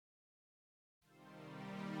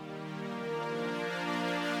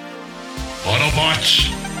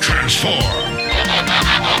Autobots, transform!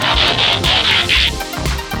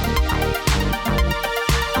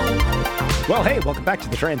 Well, hey, welcome back to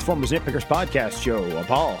the Transformers Nitpickers Podcast Show. I'm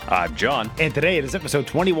Paul. I'm John. And today it is episode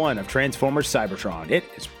 21 of Transformers Cybertron. It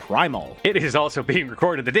is Primal. It is also being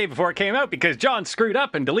recorded the day before it came out because John screwed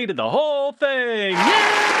up and deleted the whole thing.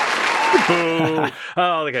 Yeah!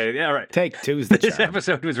 Oh, okay. Yeah, all right. Take two's the This charm.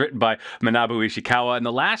 episode was written by Manabu Ishikawa, and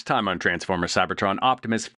the last time on Transformers Cybertron,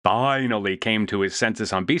 Optimus finally came to his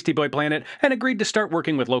senses on Beastie Boy Planet and agreed to start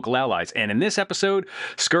working with local allies. And in this episode,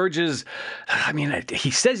 Scourge is,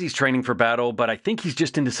 he says he's training for battle, but I think he's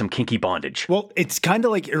just into some kinky bondage. Well, it's kind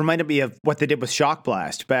of like, it reminded me of what they did with Shock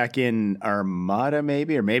Blast back in Armada,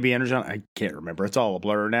 maybe, or maybe Energon. I can't remember. It's all a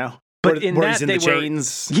blur now. But in where that, he's in they the were,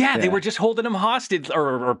 chains. Yeah, they were just holding him hostage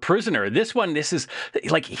or prisoner. This is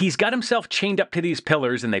like he's got himself chained up to these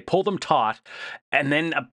pillars and they pull them taut. And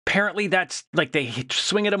then apparently that's like they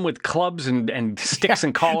swing at him with clubs and sticks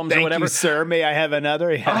and columns or whatever. Thank you, sir. May I have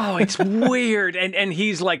another? Yeah. Oh, it's weird. And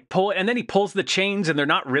he's like and then he pulls the chains and they're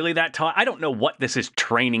not really that taut. I don't know what this is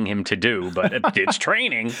training him to do, but it's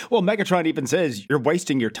training. Well, Megatron even says you're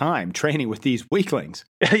wasting your time training with these weaklings.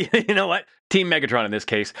 You know what? Team Megatron in this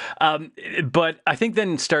case. But I think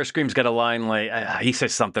then Starscream's got a line like, he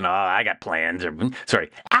says something, I got plans. I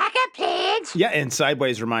got plans. Yeah, and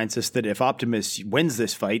Sideways reminds us that if Optimus wins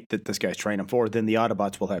this fight that this guy's training for, then the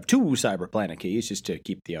Autobots will have 2 Cyber Planet keys, just to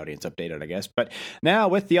keep the audience updated, I guess. But now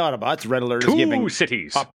with the Autobots, Red Alert is giving... 2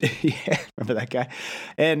 cities. Yeah, remember that guy?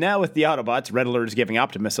 And now with the Autobots, Red Alert is giving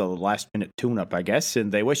Optimus a last-minute tune-up, I guess,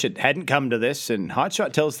 and they wish it hadn't come to this, and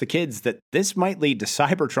Hotshot tells the kids that this might lead to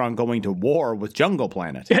Cybertron going to war with Jungle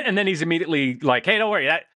Planet. And then he's immediately like, hey, don't worry,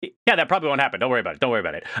 that probably won't happen. Don't worry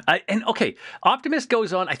about it. And okay, Optimus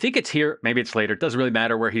goes on, I think it's here, maybe it's later, it doesn't really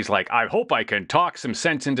matter, where he's like, I hope I can talk some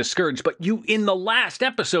sense into Scourge, but you, in the last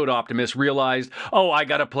episode, Optimus realized, I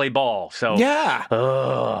gotta play ball, so... Yeah.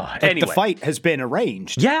 Anyway. The fight has been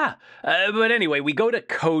arranged. Yeah. But anyway, we go to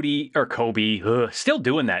Kobe, still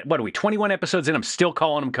doing that. What are we, 21 episodes in? I'm still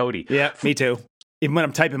calling him Cody. Yeah, me too. Even when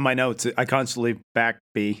I'm typing my notes, I constantly back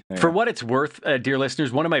B. For what it's worth, dear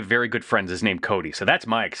listeners, one of my very good friends is named Cody, so that's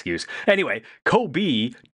my excuse. Anyway,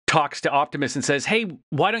 Kobe talks to Optimus and says, hey,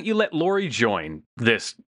 why don't you let Lori join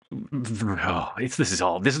this? This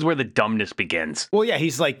is where the dumbness begins. Well, yeah,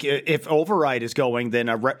 he's like, if Override is going, then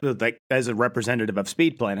as a representative of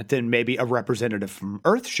Speed Planet, then maybe a representative from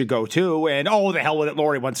Earth should go too. And the hell with it,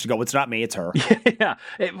 Lori wants to go. It's not me, it's her. Yeah.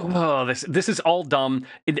 This is all dumb.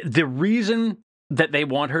 The reason that they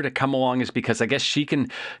want her to come along is because I guess she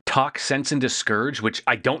can talk sense into Scourge, which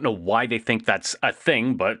I don't know why they think that's a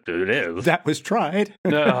thing, but it is. That was tried.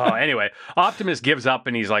 Anyway, Optimus gives up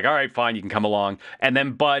and he's like, all right, fine, you can come along. And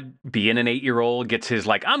then Bud, being an 8-year-old, gets his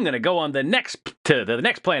like, I'm going to go on to the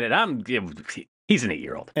next planet. He's an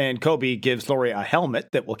 8-year-old. And Kobe gives Lori a helmet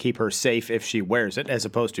that will keep her safe if she wears it, as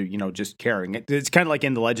opposed to, just carrying it. It's kind of like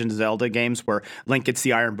in the Legend of Zelda games where Link gets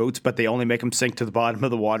the iron boots, but they only make him sink to the bottom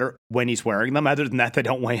of the water when he's wearing them. Other than that, they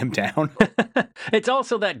don't weigh him down. It's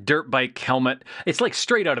also that dirt bike helmet. It's like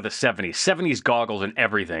straight out of the 70s goggles and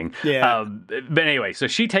everything. Yeah. But anyway, so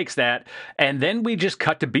she takes that, and then we just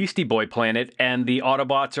cut to Beastie Boy Planet, and the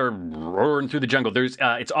Autobots are roaring through the jungle.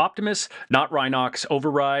 It's Optimus, not Rhinox,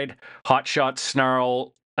 Override, Hotshot,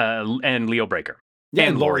 Snarl, and Leo Breaker. Yeah,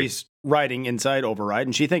 and Lori's riding inside Override,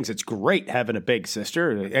 and she thinks it's great having a big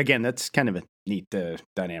sister. Again, that's kind of a neat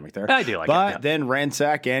dynamic there. I do like it. But then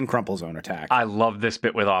Ransack and Crumple Zone attack. I love this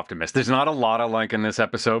bit with Optimus. There's not a lot I like in this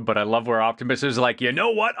episode, but I love where Optimus is like, you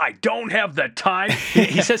know what? I don't have the time.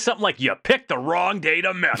 He says something like, you picked the wrong day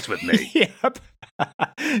to mess with me. Yep.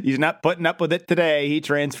 He's not putting up with it today. He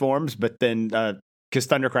transforms, but then... because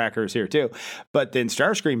Thundercracker is here too. But then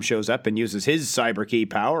Starscream shows up and uses his cyber key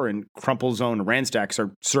power, and Crumple Zone and Ransack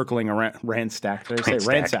start circling around. Ransack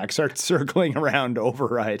starts circling around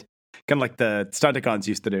Override. Kind of like the Stunticons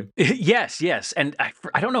used to do. Yes. And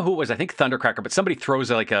I don't know who it was. I think Thundercracker, but somebody throws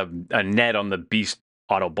like a net on the Beast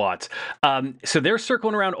Autobots. So they're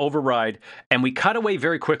circling around Override, and we cut away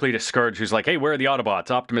very quickly to Scourge, who's like, hey, where are the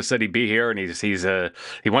Autobots? Optimus said he'd be here, and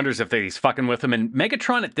he wonders if he's fucking with him. And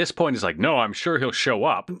Megatron at this point is like, no, I'm sure he'll show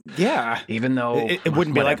up. Yeah. Even though... It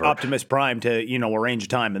wouldn't be like Optimus Prime to, arrange a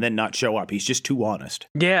time and then not show up. He's just too honest.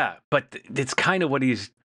 Yeah, but it's kind of what he's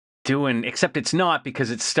doing, except it's not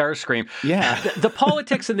because it's Starscream. Yeah. The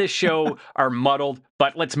politics in this show are muddled,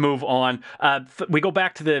 but let's move on. We go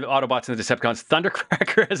back to the Autobots and the Decepticons.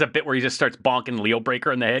 Thundercracker has a bit where he just starts bonking Leo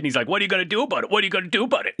Breaker in the head, and he's like, what are you going to do about it? What are you going to do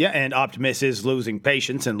about it? Yeah, and Optimus is losing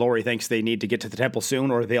patience, and Lori thinks they need to get to the temple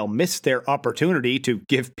soon, or they'll miss their opportunity to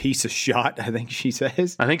give Peace a shot, I think she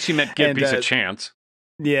says. I think she meant give Peace a chance.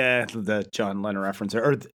 Yeah, the John Lennon reference.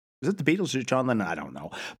 Or is it the Beatles or John Lennon? I don't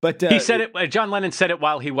know. But he said it. John Lennon said it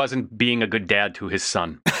while he wasn't being a good dad to his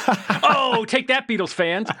son. Oh, take that, Beatles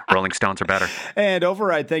fans. Rolling Stones are better. And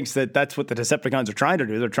Override thinks that that's what the Decepticons are trying to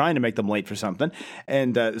do. They're trying to make them late for something.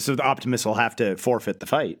 And so the Optimus will have to forfeit the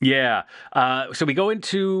fight. Yeah. So we go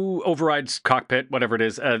into Override's cockpit, whatever it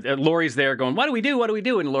is. Lori's there going, what do we do? What do we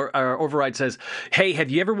do? And Override says, hey,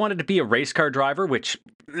 have you ever wanted to be a race car driver? Which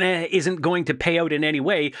isn't going to pay out in any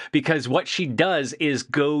way, because what she does is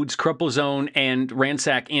goads Crumplezone and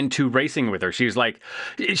Ransack into racing with her. She's like,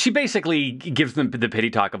 she basically gives them the pity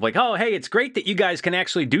talk of like, oh, hey, it's great that you guys can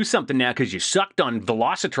actually do something now because you sucked on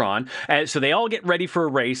Velocitron. So they all get ready for a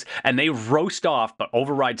race and they roast off, but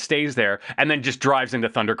Override stays there and then just drives into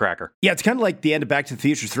Thundercracker. Yeah, it's kind of like the end of Back to the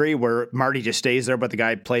Future 3 where Marty just stays there, but the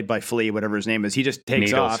guy played by Flea, whatever his name is, he just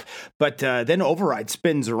takes off. But then Override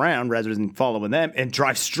spins around rather than following them and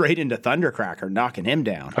drives straight into Thundercracker, knocking him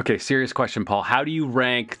down. Okay, serious question, Paul. How do you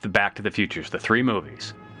rank the Back to the Futures, the 3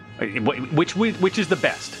 movies? Which is the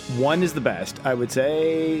best? 1 is the best, I would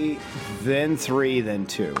say, then 3, then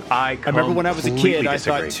 2. I remember when I was a kid, I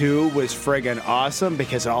disagree. thought 2 was friggin' awesome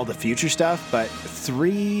because of all the future stuff, but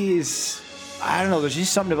 3 is, I don't know, there's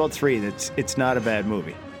just something about 3 it's not a bad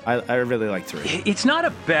movie. I really like 3. It's not a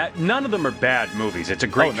bad, none of them are bad movies. It's a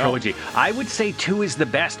great trilogy. I would say 2 is the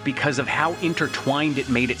best because of how intertwined it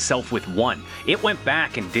made itself with 1. It went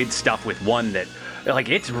back and did stuff with 1 that, like,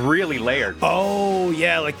 it's really layered. Oh,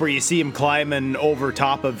 yeah, like where you see him climbing over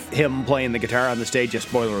top of him playing the guitar on the stage. Just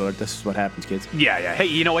spoiler alert, this is what happens, kids. Yeah. Hey,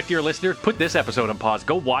 you know what, dear listener? Put this episode on pause.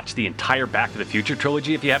 Go watch the entire Back to the Future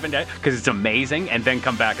trilogy if you haven't yet, because it's amazing, and then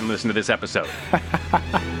come back and listen to this episode.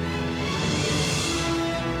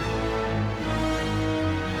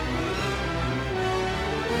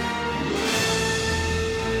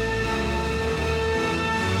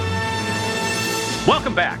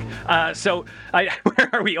 Welcome back. Where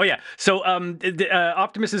are we? Oh, yeah. So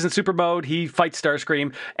Optimus is in super mode. He fights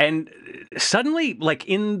Starscream. And suddenly, like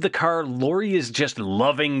in the car, Lori is just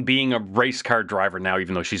loving being a race car driver now,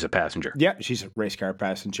 even though she's a passenger. Yeah, she's a race car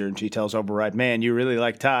passenger. And she tells Override, man, you really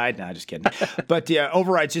like Tide. Nah, just kidding. But yeah,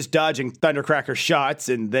 Override's just dodging Thundercracker shots.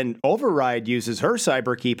 And then Override uses her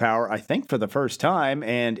cyber key power, I think, for the first time.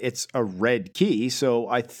 And it's a red key. So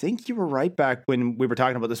I think you were right back when we were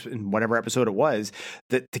talking about this in whatever episode it was,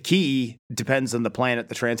 that the key depends on the planet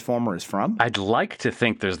the Transformer is from. I'd like to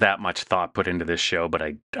think there's that much thought put into this show, but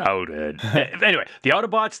I doubt it. Anyway, the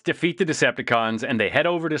Autobots defeat the Decepticons, and they head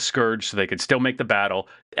over to Scourge so they could still make the battle.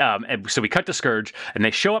 And so we cut to Scourge, and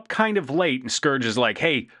they show up kind of late, and Scourge is like,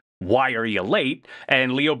 hey, why are you late?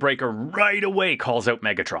 And Leo Breaker right away calls out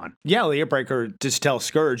Megatron. Yeah, Leo Breaker just tells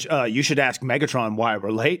Scourge, you should ask Megatron why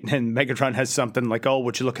we're late. And Megatron has something like, oh,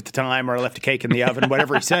 would you look at the time, or I left a cake in the oven,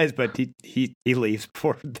 whatever he says, but he leaves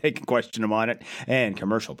before they can question him on it. And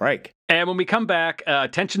commercial break. And when we come back,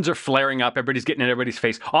 tensions are flaring up. Everybody's getting in everybody's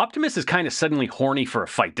face. Optimus is kind of suddenly horny for a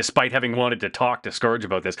fight, despite having wanted to talk to Scourge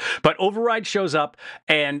about this. But Override shows up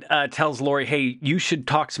and tells Lori, hey, you should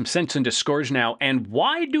talk some sense into Scourge now. And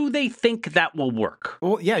why do they think that will work?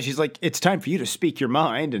 Well, yeah, she's like, it's time for you to speak your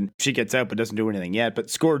mind. And she gets out but doesn't do anything yet. But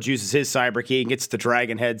Scourge uses his cyber key and gets the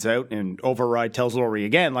dragon heads out. And Override tells Lori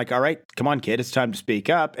again, like, all right, come on, kid, it's time to speak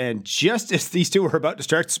up. And just as these two are about to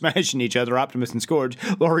start smashing each other, Optimus and Scourge,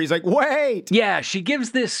 Lori's like, wait! Yeah, she gives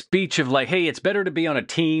this speech of like, hey, it's better to be on a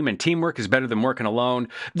team and teamwork is better than working alone.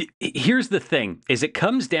 Here's the thing, is it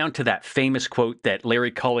comes down to that famous quote that Captain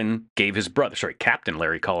Larry Cullen gave his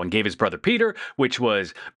brother Peter, which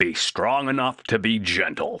was, be strong enough to be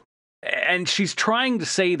gentle. And she's trying to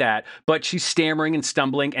say that, but she's stammering and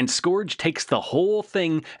stumbling, and Scourge takes the whole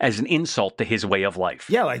thing as an insult to his way of life.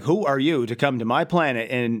 Yeah, like, who are you to come to my planet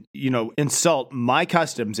and, insult my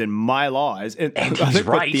customs and my laws? And he's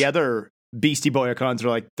right. The other Beastie Boy icons are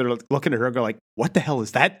like, they're looking at her and go like, what the hell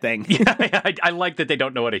is that thing? Yeah, I like that they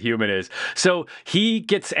don't know what a human is. So he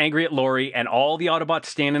gets angry at Lori, and all the Autobots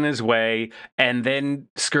stand in his way, and then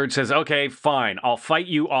Scourge says, okay, fine, I'll fight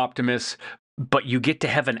you, Optimus, but you get to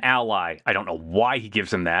have an ally. I don't know why he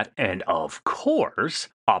gives him that. And of course,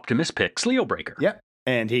 Optimus picks Leo Breaker. Yep.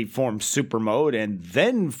 And he forms super mode and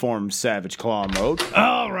then forms Savage Claw mode.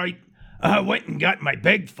 All right. I went and got my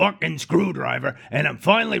big fucking screwdriver, and I'm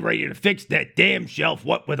finally ready to fix that damn shelf,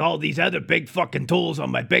 what with all these other big fucking tools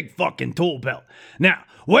on my big fucking tool belt. Now,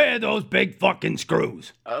 where are those big fucking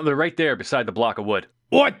screws? They're right there beside the block of wood.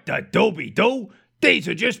 What the doobie-doo? These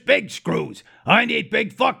are just big screws. I need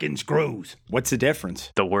big fucking screws. What's the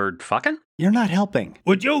difference? The word fucking? You're not helping.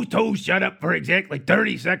 Would you two shut up for exactly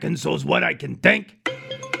 30 seconds so's what I can think?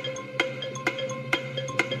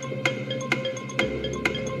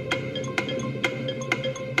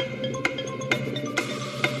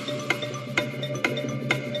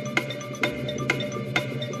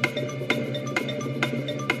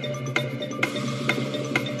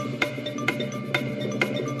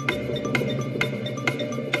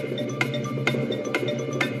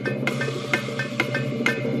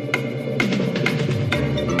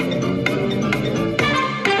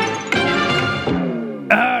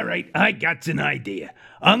 got an idea.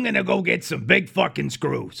 I'm gonna go get some big fucking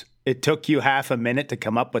screws. It took you half a minute to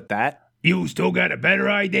come up with that? You still got a better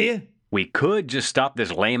idea? We could just stop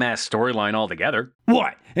this lame-ass storyline altogether.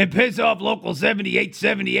 What? And piss off local 78,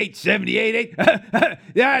 78, 78?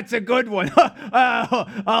 That's a good one.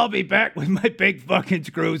 I'll be back with my big fucking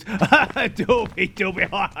screws. Doobie.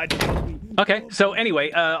 Okay, so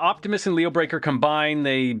anyway, Optimus and Leo Breaker combine,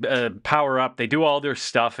 they power up, they do all their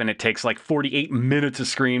stuff, and it takes like 48 minutes of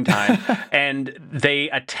screen time, and they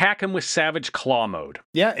attack him with Savage Claw mode.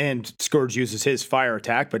 Yeah, and Scourge uses his fire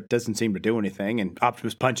attack, but doesn't seem to do anything, and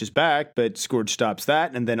Optimus punches back, but Scourge stops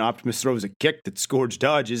that, and then Optimus throws a kick that Scourge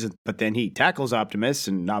dodges, but then he tackles Optimus,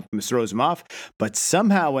 and Optimus throws him off, but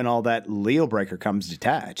somehow in all that, Leo Breaker comes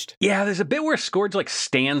detached. Yeah, there's a bit where Scourge like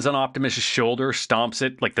stands on Optimus' shoulder, stomps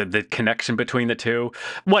it, like the connection between the two.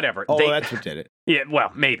 Whatever. Oh, that's what did it. Yeah,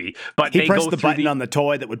 well, maybe. But he they pressed go the button on the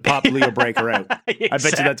toy that would pop Leo Breaker out. Exactly, I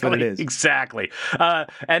bet you that's what it is. Exactly.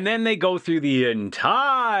 And then they go through the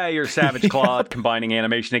entire Savage Claw combining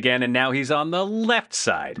animation again, and now he's on the left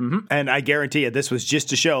side. Mm-hmm. And I guarantee you, this was just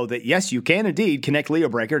to show that, yes, you can indeed connect Leo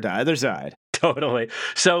Breaker to either side. Totally.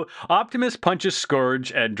 So Optimus punches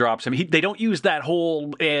Scourge and drops him. They don't use that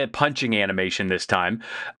whole punching animation this time.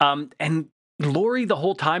 And Lori the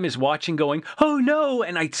whole time is watching going, oh no,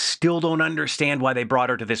 and I still don't understand why they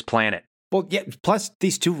brought her to this planet. Well, yeah, plus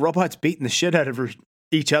these two robots beating the shit out of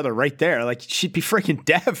each other right there. Like, she'd be freaking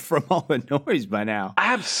deaf from all the noise by now.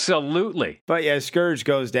 Absolutely. But yeah, Scourge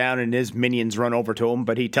goes down and his minions run over to him,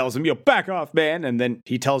 but he tells him, back off, man. And then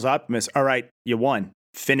he tells Optimus, all right, you won.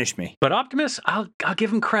 Finish me. But Optimus, I'll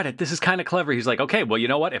give him credit. This is kind of clever. He's like, okay, well, you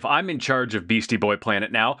know what? If I'm in charge of Beastie Boy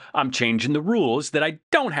Planet now, I'm changing the rules that I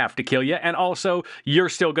don't have to kill you. And also, you're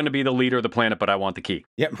still going to be the leader of the planet, but I want the key.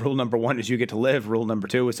 Yep, rule number 1 is you get to live. Rule number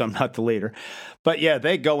 2 is I'm not the leader. But yeah,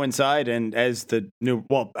 they go inside, and as the new,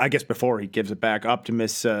 well, I guess before he gives it back,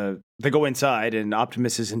 Optimus, they go inside, and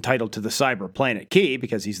Optimus is entitled to the Cyber Planet key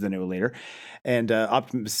because he's the new leader. And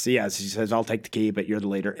Optimus, he says, I'll take the key, but you're the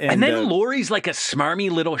leader. And then Lori's like a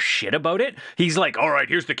smarmy little shit about it. He's like, all right,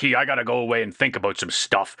 here's the key. I got to go away and think about some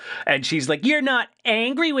stuff. And she's like, you're not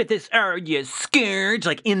angry with this, are you, Scourge?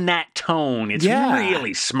 Like in that tone. It's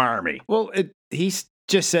really smarmy. Well, he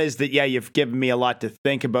just says that, yeah, you've given me a lot to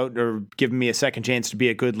think about or given me a second chance to be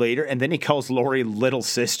a good leader. And then he calls Lori little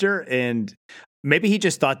sister, and maybe he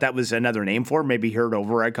just thought that was another name for her. Maybe he heard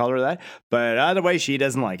Override call her that. But either way, she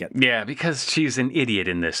doesn't like it. Yeah, because she's an idiot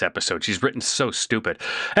in this episode. She's written so stupid.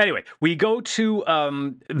 Anyway, we go to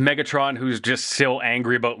Megatron, who's just still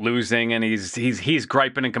angry about losing, and he's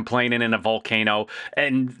griping and complaining in a volcano.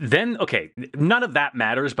 And then, okay, none of that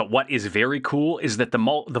matters, but what is very cool is that the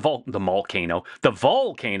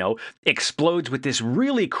volcano explodes with this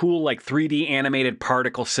really cool, like, 3D animated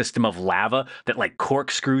particle system of lava that, like,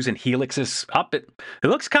 corkscrews and helixes up. It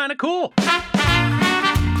looks kind of cool.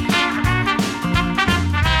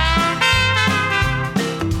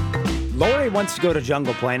 Lori wants to go to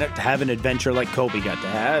Jungle Planet to have an adventure like Kobe got to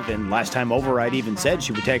have, and last time Override even said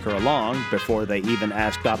she would take her along before they even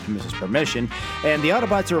asked Optimus' permission, and the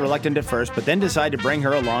Autobots are reluctant at first, but then decide to bring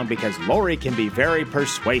her along because Lori can be very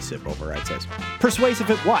persuasive, Override says. Persuasive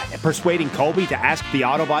at what? At persuading Kobe to ask the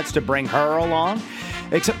Autobots to bring her along?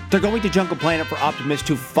 Except they're going to Jungle Planet for Optimus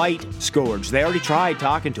to fight Scourge. They already tried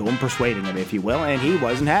talking to him, persuading him, if you will, and he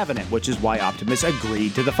wasn't having it, which is why Optimus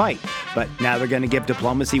agreed to the fight. But now they're going to give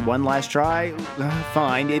diplomacy one last try?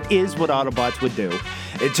 Fine, it is what Autobots would do.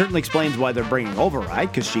 It certainly explains why they're bringing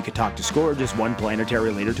Override, because she could talk to Scourge as one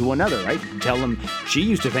planetary leader to another, right? Tell him she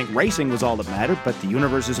used to think racing was all that mattered, but the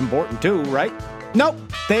universe is important too, right? Nope,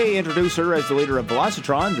 they introduce her as the leader of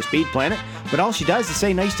Velocitron, the speed planet, but all she does is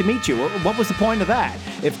say, nice to meet you. What was the point of that?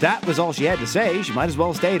 If that was all she had to say, she might as well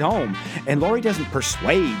have stayed home. And Lori doesn't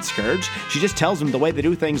persuade Scourge. She just tells him the way they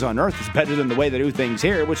do things on Earth is better than the way they do things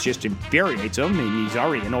here, which just infuriates him, and he's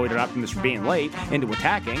already annoyed at Optimus for being late, into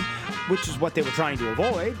attacking, which is what they were trying to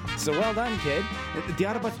avoid. So well done, kid. The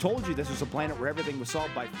Autobots told you this was a planet where everything was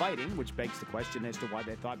solved by fighting, which begs the question as to why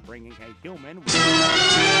they thought bringing a human...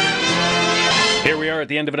 Here we are at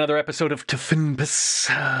the end of another episode of Tuffinbus.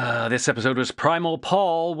 This episode was Primal.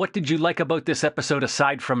 Paul, what did you like about this episode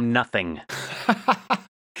aside from nothing?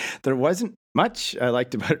 There wasn't much I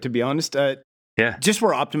liked about it, to be honest. Yeah, Yeah. Just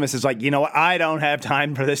where Optimus is like, you know what, I don't have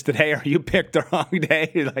time for this today, or you picked the wrong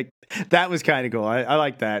day. Like, that was kind of cool. I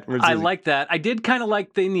like that. I like that. I did kind of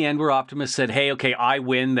like in the end where Optimus said, hey, okay, I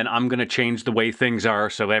win, then I'm going to change the way things are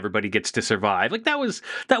so everybody gets to survive. Like, that was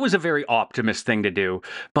a very Optimus thing to do.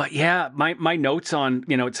 But yeah, my notes on,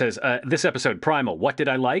 it says, this episode, Primal, what did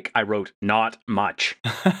I like? I wrote, not much.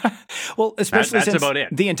 Well, especially that's since about it.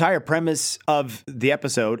 The entire premise of the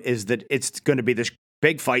episode is that it's going to be this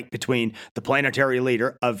big fight between the planetary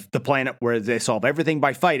leader of the planet where they solve everything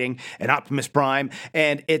by fighting and Optimus Prime,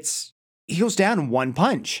 and he goes down in one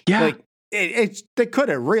punch. Yeah. Like, they could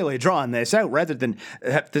have really drawn this out rather than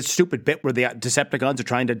have the stupid bit where the Decepticons are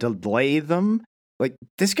trying to delay them. Like,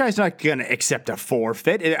 this guy's not going to accept a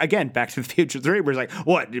forfeit. Again, Back to the Future 3, where it's like,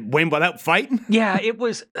 what, win without fighting? Yeah, it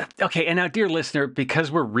was. Okay, and now, dear listener,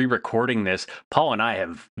 because we're re-recording this, Paul and I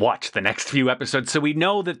have watched the next few episodes, so we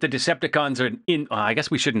know that the Decepticons are in, I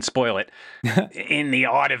guess we shouldn't spoil it, in the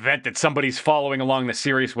odd event that somebody's following along the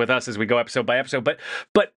series with us as we go episode by episode.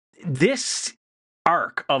 But this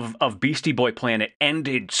arc of Beastie Boy Planet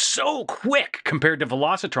ended so quick compared to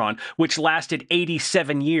Velocitron, which lasted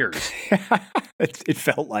 87 years. It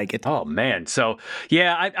felt like it. Oh man, so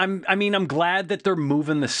yeah, I'm glad that they're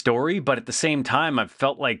moving the story, but at the same time, I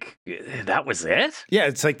felt like that was it. Yeah,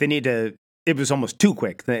 it's like it was almost too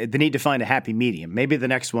quick. They need to find a happy medium. Maybe the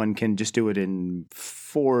next one can just do it in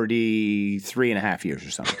 43 and a half years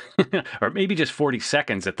or something. Or maybe just 40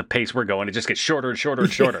 seconds at the pace we're going. It just gets shorter and shorter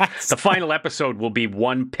and shorter. Yes. The final episode will be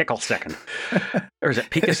 1 pickle second. Or is it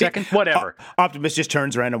picosecond? Whatever. Optimus just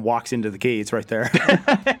turns around and walks into the key. It's right there.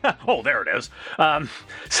 Oh, there it is.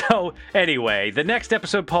 So anyway, the next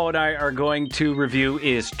episode Paul and I are going to review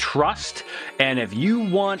is Trust. And if you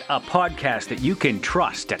want a podcast that you can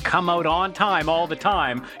trust to come out on time all the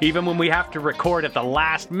time, even when we have to record at the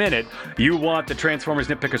last minute, you want the Transformers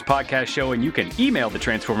Nitpickers Podcast Show, and you can email the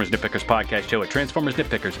Transformers Nitpickers Podcast Show at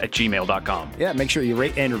transformersnitpickers@gmail.com. Yeah, make sure you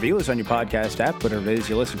rate and review us on your podcast app, whatever it is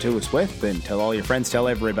you listen to us with, and tell all your friends, tell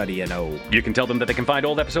everybody you know. You can tell them that they can find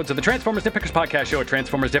old episodes of the Transformers Nitpickers Podcast Show at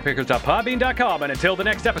transformersnitpickers.podbean.com, and until the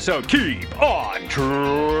next episode, keep on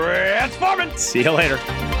transforming! See you later.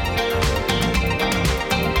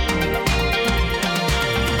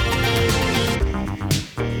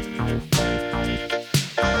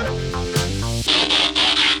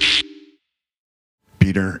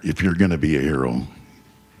 Peter, if you're going to be a hero,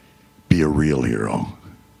 be a real hero.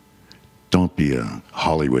 Don't be a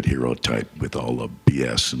Hollywood hero type with all the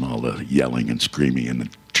BS and all the yelling and screaming and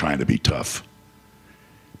trying to be tough.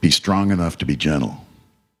 Be strong enough to be gentle.